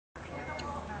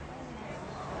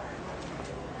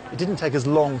It didn't take us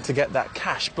long to get that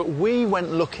cash, but we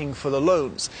went looking for the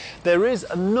loans. There is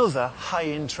another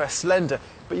high-interest lender,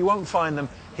 but you won't find them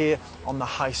here on the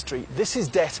high street. This is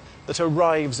debt that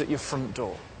arrives at your front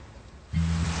door.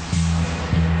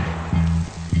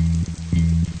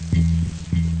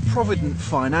 Provident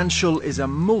Financial is a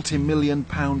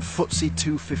multi-million-pound FTSE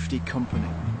 250 company.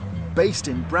 Based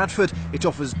in Bradford, it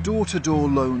offers door-to-door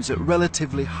loans at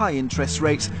relatively high interest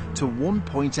rates to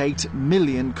 1.8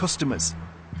 million customers.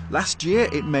 Last year,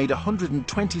 it made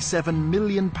 £127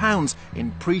 million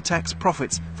in pre-tax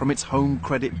profits from its home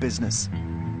credit business.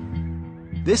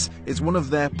 This is one of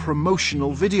their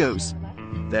promotional videos.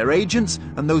 Their agents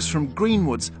and those from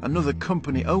Greenwoods, another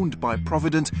company owned by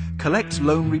Provident, collect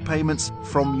loan repayments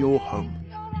from your home.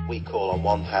 We call on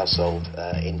one household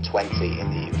in 20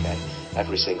 in the UK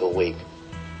every single week.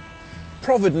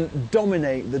 Provident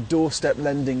dominate the doorstep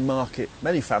lending market.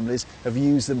 Many families have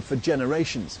used them for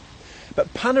generations.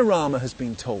 But Panorama has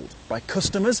been told by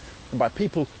customers and by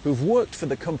people who've worked for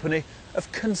the company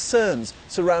of concerns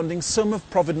surrounding some of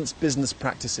Provident's business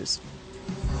practices.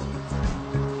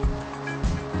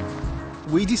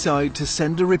 We decide to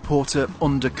send a reporter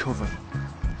undercover.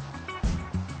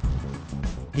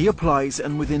 He applies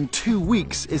and within 2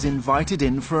 weeks is invited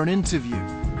in for an interview.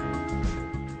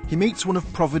 He meets one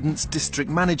of Provident's district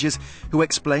managers who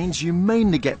explains you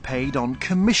mainly get paid on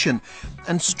commission,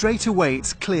 and straight away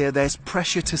it's clear there's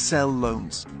pressure to sell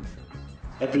loans.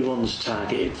 Everyone's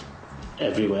targeted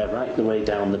everywhere, right the way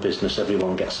down the business,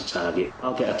 everyone gets a target.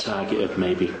 I'll get a target of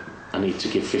maybe I need to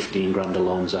give 15 grand of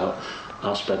loans out.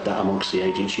 I'll spread that amongst the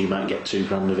agents, you might get 2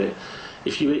 grand of it.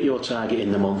 If you hit your target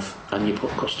in the month and you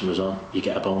put customers on, you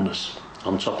get a bonus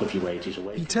on top of your wages.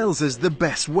 He tells us the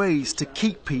best ways to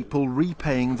keep people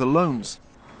repaying the loans.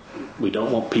 We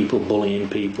don't want people bullying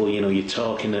people, you know, you're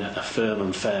talking a firm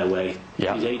and fair way.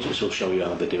 Yeah. These agents will show you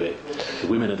how they do it. The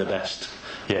women are the best.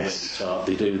 Yes.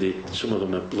 They do. Some of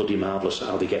them are bloody marvellous at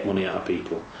how they get money out of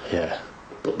people. Yeah.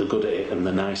 But they're good at it and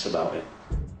they're nice about it.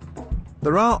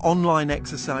 There are online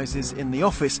exercises in the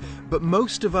office, but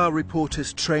most of our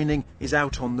reporters' training is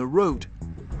out on the road.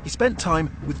 He spent time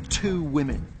with 2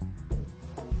 women.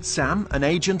 Sam, an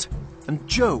agent, and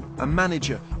Joe, a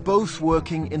manager, both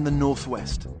working in the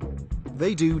northwest.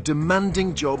 They do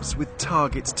demanding jobs with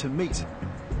targets to meet.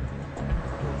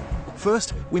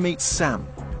 First, we meet Sam.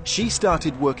 She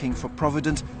started working for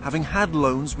Provident, having had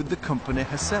loans with the company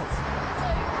herself.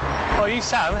 Oh, you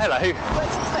Sam? Hello.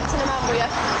 Weren't expecting a man, were you?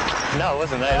 No, I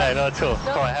wasn't. No, not at all.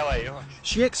 No. All right, how are you?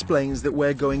 She explains that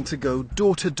we're going to go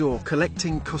door to door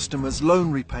collecting customers'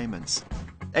 loan repayments.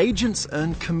 Agents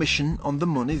earn commission on the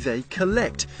money they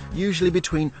collect, usually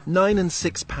between £9 and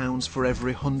 £6 for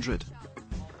every 100.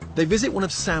 They visit one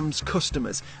of Sam's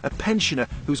customers, a pensioner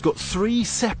who's got 3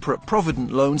 separate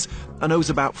Provident loans and owes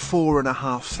about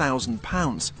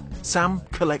 £4,500. Sam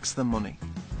collects the money.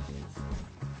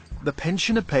 The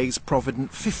pensioner pays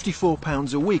Provident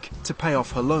 £54 a week to pay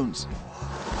off her loans.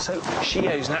 So she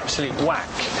owes an absolute whack.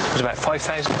 It was about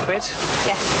 5,000 quid?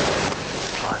 Yeah.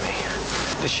 Blimey.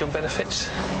 Does she on benefits?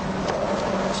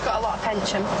 She's got a lot of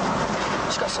pension.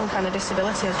 She's got some kind of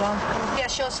disability as well. Yeah,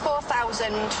 she owes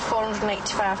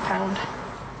 £4,485.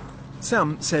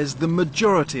 Sam says the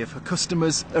majority of her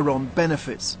customers are on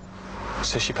benefits.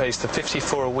 So she pays the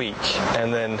 54 a week,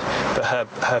 and then but her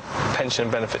pension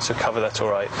and benefits will cover that, all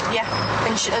right? Yeah,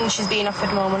 and she's being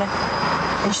offered more money,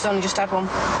 and she's only just had one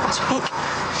last week.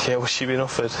 Yeah, what's she been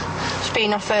offered? She's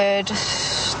been offered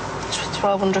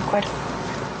 1,200 quid.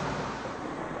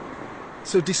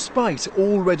 So despite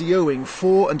already owing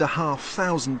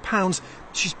 £4,500,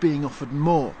 she's being offered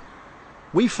more.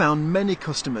 We found many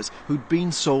customers who'd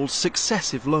been sold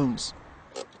successive loans.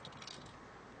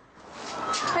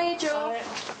 Hey, Joe.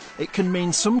 It can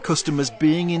mean some customers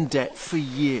being in debt for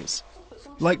years,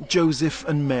 like Joseph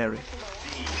and Mary.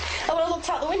 And when I looked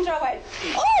out the window, I went,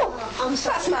 oh,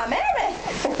 that's my Mary.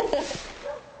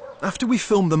 After we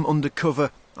filmed them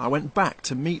undercover, I went back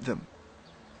to meet them.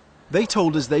 They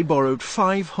told us they borrowed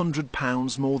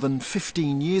 £500 more than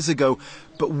 15 years ago,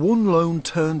 but one loan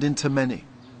turned into many.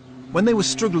 When they were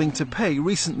struggling to pay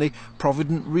recently,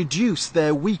 Provident reduced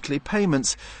their weekly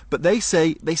payments, but they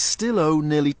say they still owe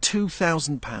nearly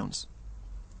 £2,000.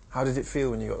 How did it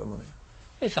feel when you got the money?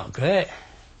 It felt great.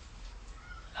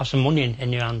 Have some money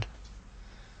in your hand.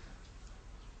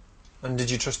 And did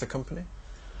you trust the company?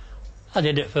 I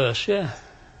did at first, yeah.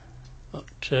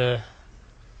 But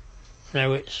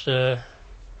now it's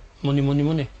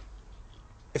money.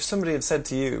 If somebody had said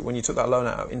to you when you took that loan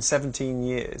out, in 17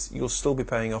 years you'll still be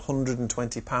paying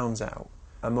 £120 out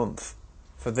a month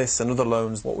for this and other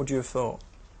loans, what would you have thought?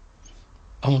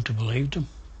 I wouldn't have believed them.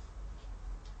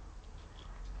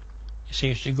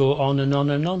 seems to go on and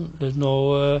on and on. There's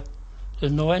no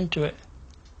end to it.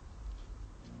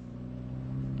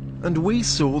 And we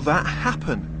saw that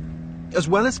happen. As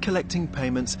well as collecting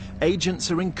payments,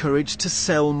 agents are encouraged to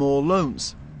sell more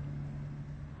loans.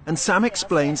 And Sam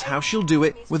explains how she'll do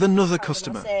it with another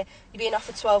customer. Say, you're being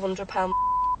offered £1,200.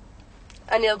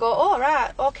 And he'll go, oh,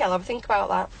 right, OK, I'll have a think about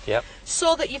that. Yep.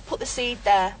 So that you've put the seed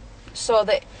there, so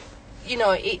that, you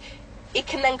know, he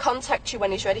can then contact you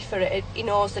when he's ready for it. He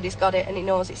knows that he's got it and he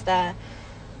knows it's there,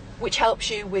 which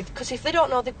helps you with... Because if they don't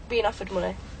know they're being offered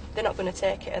money, they're not going to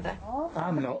take it, are they?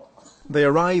 I'm not. They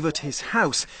arrive at his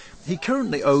house. He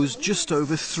currently owes just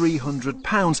over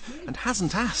 £300 and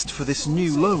hasn't asked for this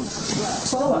new loan.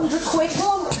 1,200 quid. Do you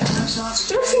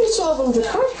reckon 1,200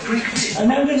 quid?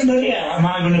 And how am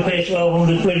I going to pay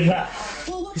 1,200 quid back?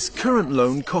 His current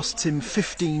loan costs him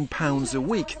 £15 a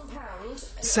week.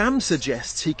 Sam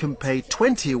suggests he can pay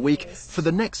 £20 a week for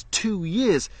the next 2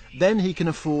 years. Then he can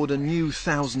afford a new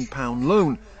 £1,000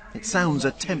 loan. It sounds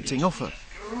a tempting offer.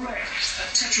 On that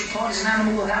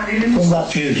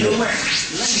Tuesday.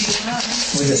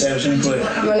 With 1,000 quid.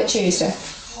 You want it Tuesday?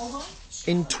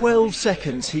 In 12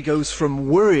 seconds, he goes from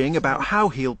worrying about how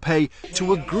he'll pay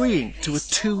to agreeing to a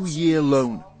 2-year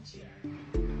loan.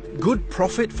 Good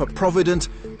profit for Provident,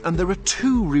 and there are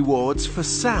 2 rewards for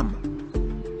Sam.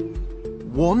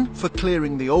 One for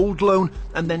clearing the old loan,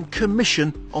 and then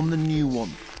commission on the new one.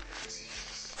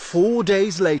 4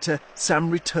 days later, Sam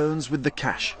returns with the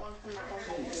cash.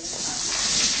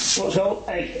 What's all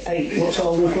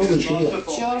the rubbish here?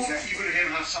 Sure.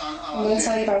 I'm going to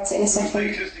tell you about it in a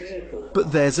second.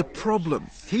 But there's a problem.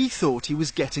 He thought he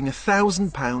was getting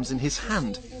 £1,000 in his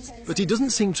hand, but he doesn't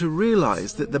seem to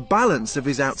realise that the balance of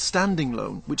his outstanding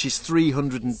loan, which is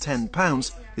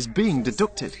 £310, is being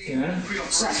deducted. Yeah.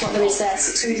 So that's what there is there,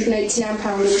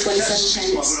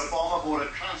 £689.27.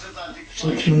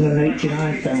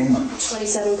 £689.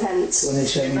 27 pence.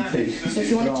 27p. So if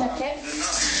you want to check it.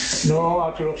 No,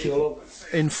 I trust you, look.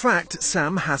 In fact,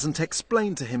 Sam hasn't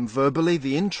explained to him verbally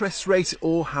the interest rate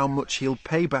or how much he'll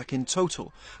pay back in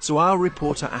total, so our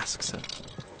reporter asks her.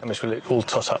 How much will it all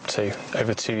tot up to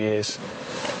over 2 years?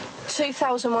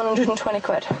 2,120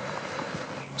 quid.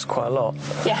 It's quite a lot.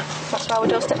 Yeah, that's why we're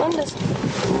Doorstep lenders.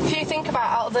 If you think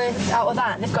about out of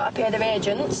that, they've got to pay their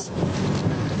agents.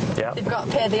 Yeah. They've got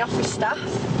to pay the office staff.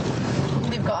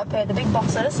 They've got to pay the big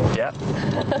bosses. Yeah.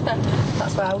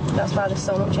 That's why there's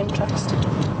so much interest.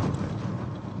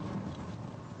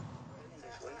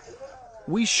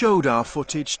 We showed our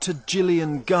footage to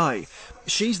Gillian Guy.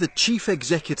 She's the chief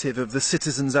executive of the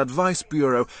Citizens Advice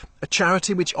Bureau, a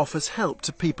charity which offers help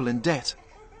to people in debt.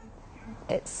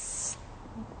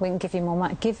 We can give you more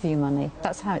money, give you money.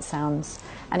 That's how it sounds.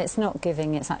 And it's not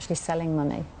giving, it's actually selling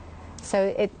money.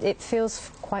 So it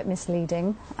feels quite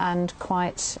misleading and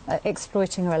quite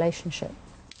exploiting a relationship.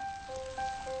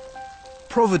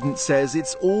 Provident says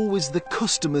it's always the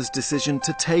customer's decision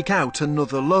to take out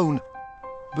another loan,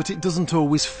 but it doesn't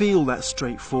always feel that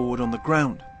straightforward on the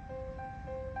ground.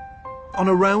 On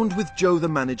a round with Joe the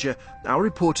manager, our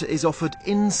reporter is offered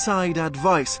inside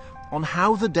advice on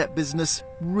how the debt business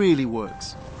really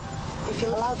works. If you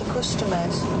allow the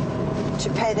customers to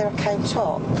pay their account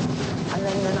up and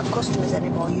then they're not customers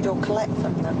anymore, you don't collect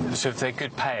from them. So if they're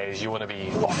good payers, you want to be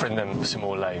offering them some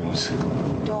more loans?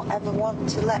 You don't ever want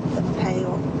to let them pay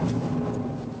up.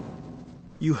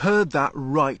 You heard that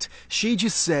right. She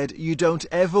just said you don't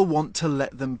ever want to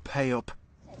let them pay up.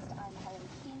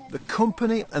 The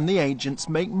company and the agents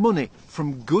make money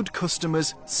from good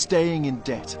customers staying in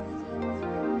debt.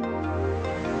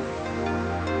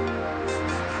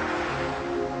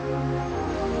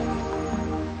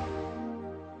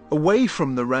 Away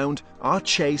from the round, our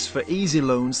chase for easy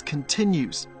loans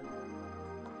continues.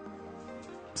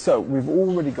 So we've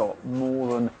already got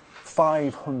more than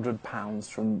 £500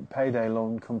 from payday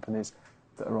loan companies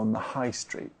that are on the high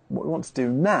street. What we want to do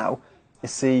now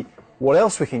is see what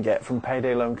else we can get from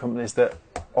payday loan companies that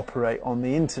operate on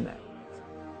the internet.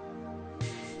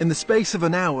 In the space of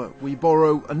an hour, we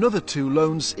borrow another 2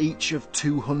 loans, each of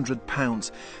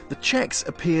 £200. The cheques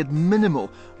appeared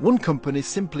minimal. One company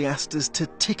simply asked us to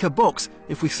tick a box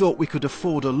if we thought we could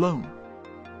afford a loan.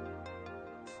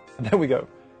 And there we go,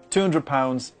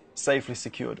 £200 safely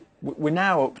secured. We're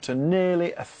now up to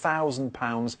nearly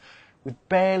 £1,000 with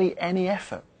barely any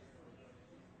effort.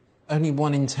 Only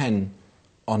 1 in 10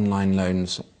 online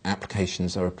loans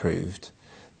applications are approved.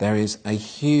 There is a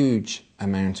huge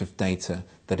amount of data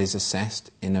that is assessed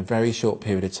in a very short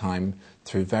period of time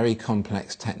through very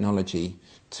complex technology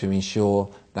to ensure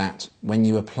that when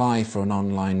you apply for an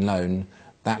online loan,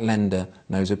 that lender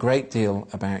knows a great deal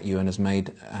about you and has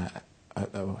made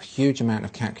a huge amount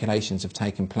of calculations have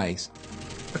taken place.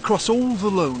 Across all the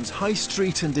loans, high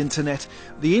street and internet,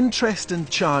 the interest and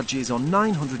charges on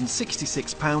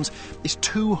 £966 is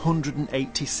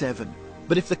 £287.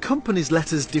 But if the companies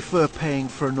let us defer paying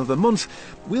for another month,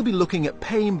 we'll be looking at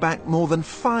paying back more than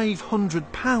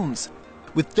 £500.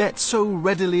 With debt so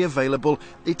readily available,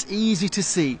 it's easy to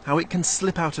see how it can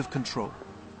slip out of control.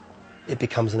 It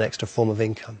becomes an extra form of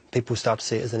income. People start to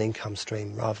see it as an income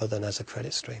stream rather than as a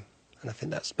credit stream. And I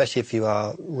think that, especially if you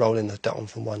are rolling the debt on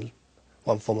from one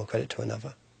form of credit to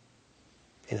another,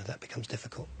 that becomes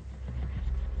difficult.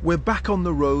 We're back on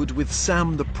the road with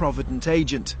Sam, the Provident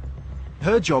agent.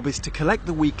 Her job is to collect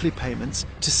the weekly payments,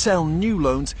 to sell new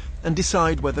loans and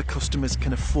decide whether customers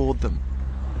can afford them.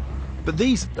 But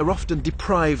these are often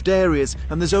deprived areas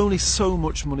and there's only so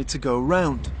much money to go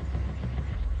round.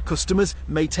 Customers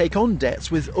may take on debts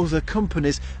with other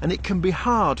companies and it can be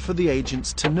hard for the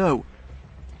agents to know.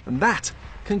 And that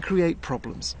can create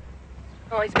problems.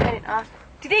 Oh, he's paying it off.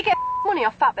 Did he get money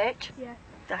off that bitch? Yeah.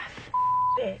 That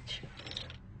bitch.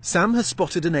 Sam has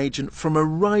spotted an agent from a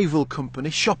rival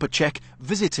company, ShopperCheck,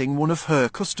 visiting one of her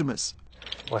customers.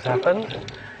 What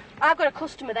happened? I've got a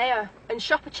customer there and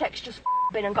ShopperCheck's just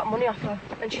been and got money off her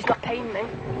and she's not paying me.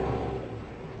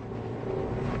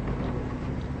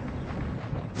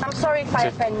 I'm sorry if I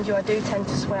offend you, I do tend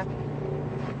to swear.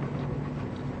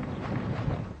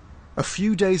 A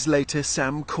few days later,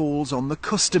 Sam calls on the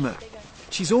customer.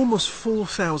 She's almost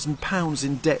 £4,000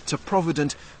 in debt to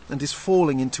Provident and is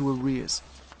falling into arrears.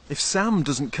 If Sam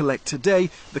doesn't collect today,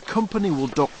 the company will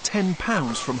dock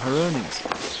 £10 from her earnings.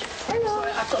 Hello.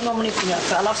 I've got no money for you,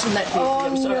 but I'll have some net for you.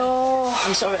 I'm sorry. No.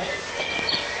 I'm sorry.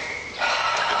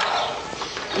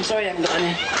 I'm sorry I haven't got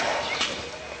any.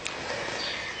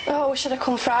 Oh, I wish I'd have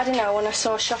come Friday now when I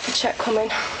saw ShopperCheck coming.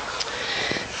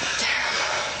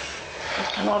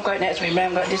 I know I've got it next week, but I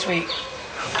haven't got it this week.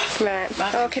 Right.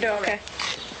 Okay.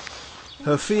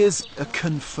 Her fears are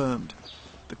confirmed.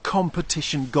 The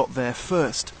competition got there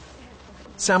first.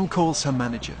 Sam calls her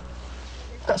manager.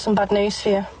 Got some bad news for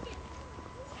you.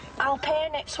 I'll pay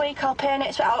next week,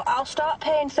 I'll start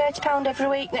paying £30 every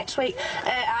week next week.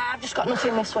 I've just got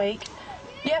nothing this week.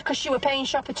 Yeah, because she were paying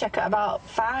ShopperCheck at about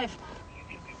 5.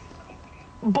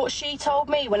 But she told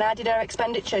me when I did her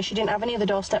expenditure she didn't have any of the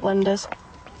doorstep lenders.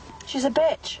 She's a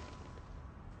bitch.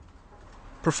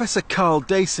 Professor Carl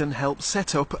Dayson helped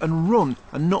set up and run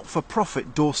a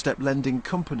not-for-profit doorstep lending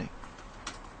company.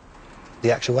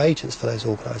 The actual agents for those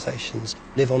organisations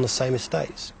live on the same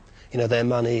estates. Their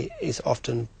money is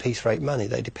often piece rate money.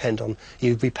 They depend on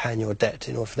you repaying your debt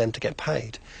in order for them to get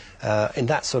paid. In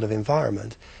that sort of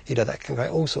environment, that can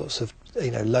create all sorts of,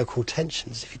 local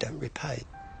tensions if you don't repay.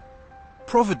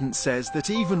 Provident says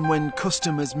that even when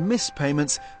customers miss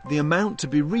payments, the amount to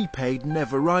be repaid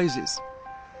never rises.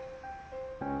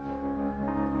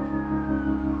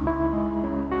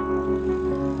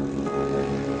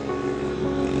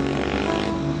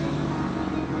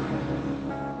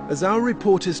 As our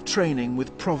reporter's training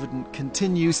with Provident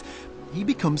continues, he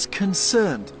becomes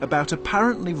concerned about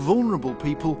apparently vulnerable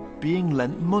people being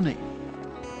lent money.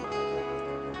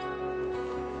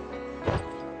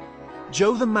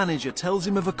 Joe, the manager, tells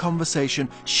him of a conversation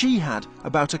she had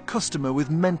about a customer with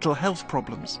mental health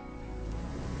problems.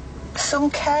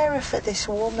 Some carer for this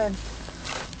woman.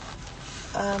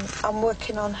 I'm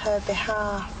working on her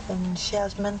behalf and she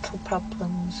has mental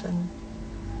problems and,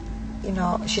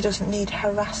 she doesn't need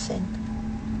harassing.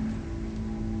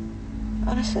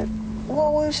 And I said,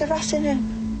 well, who's harassing her?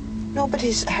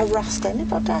 Nobody's harassed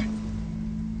anybody.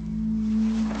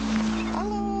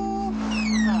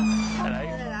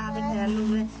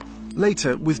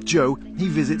 Later, with Joe, he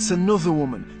visits another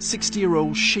woman,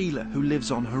 60-year-old Sheila, who lives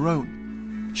on her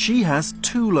own. She has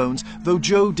 2 loans, though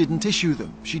Joe didn't issue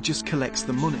them. She just collects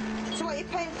the money. So what, you're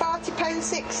paying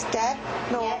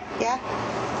 £40.60? No, yeah?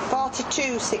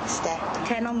 £42.60.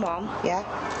 10 on one. Yeah.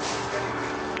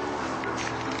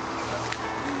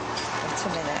 Wait a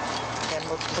minute. Then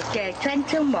we'll Okay,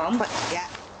 20 on one. Yeah.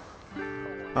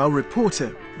 Our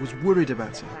reporter was worried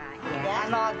about her. Yeah,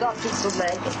 no, I've got this for me.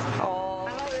 Oh.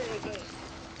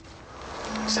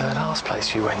 So the last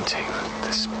place you went to,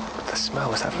 the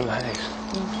smell, was that from the house?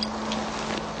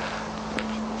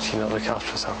 She not look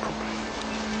after herself properly?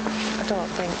 I don't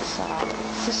think so.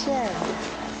 It's a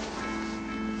shame.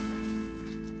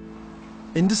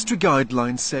 Industry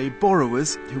guidelines say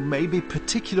borrowers who may be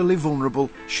particularly vulnerable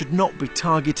should not be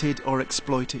targeted or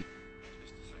exploited.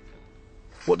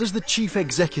 What does the chief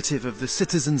executive of the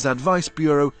Citizens Advice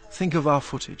Bureau think of our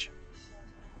footage?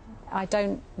 I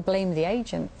don't blame the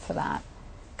agent for that,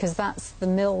 because that's the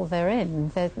mill they're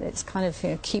in. It's kind of,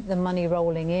 you know, keep the money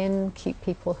rolling in, keep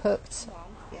people hooked.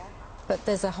 But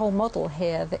there's a whole model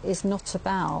here that is not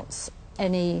about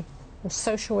any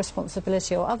social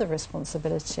responsibility or other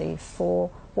responsibility for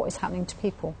what is happening to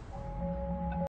people.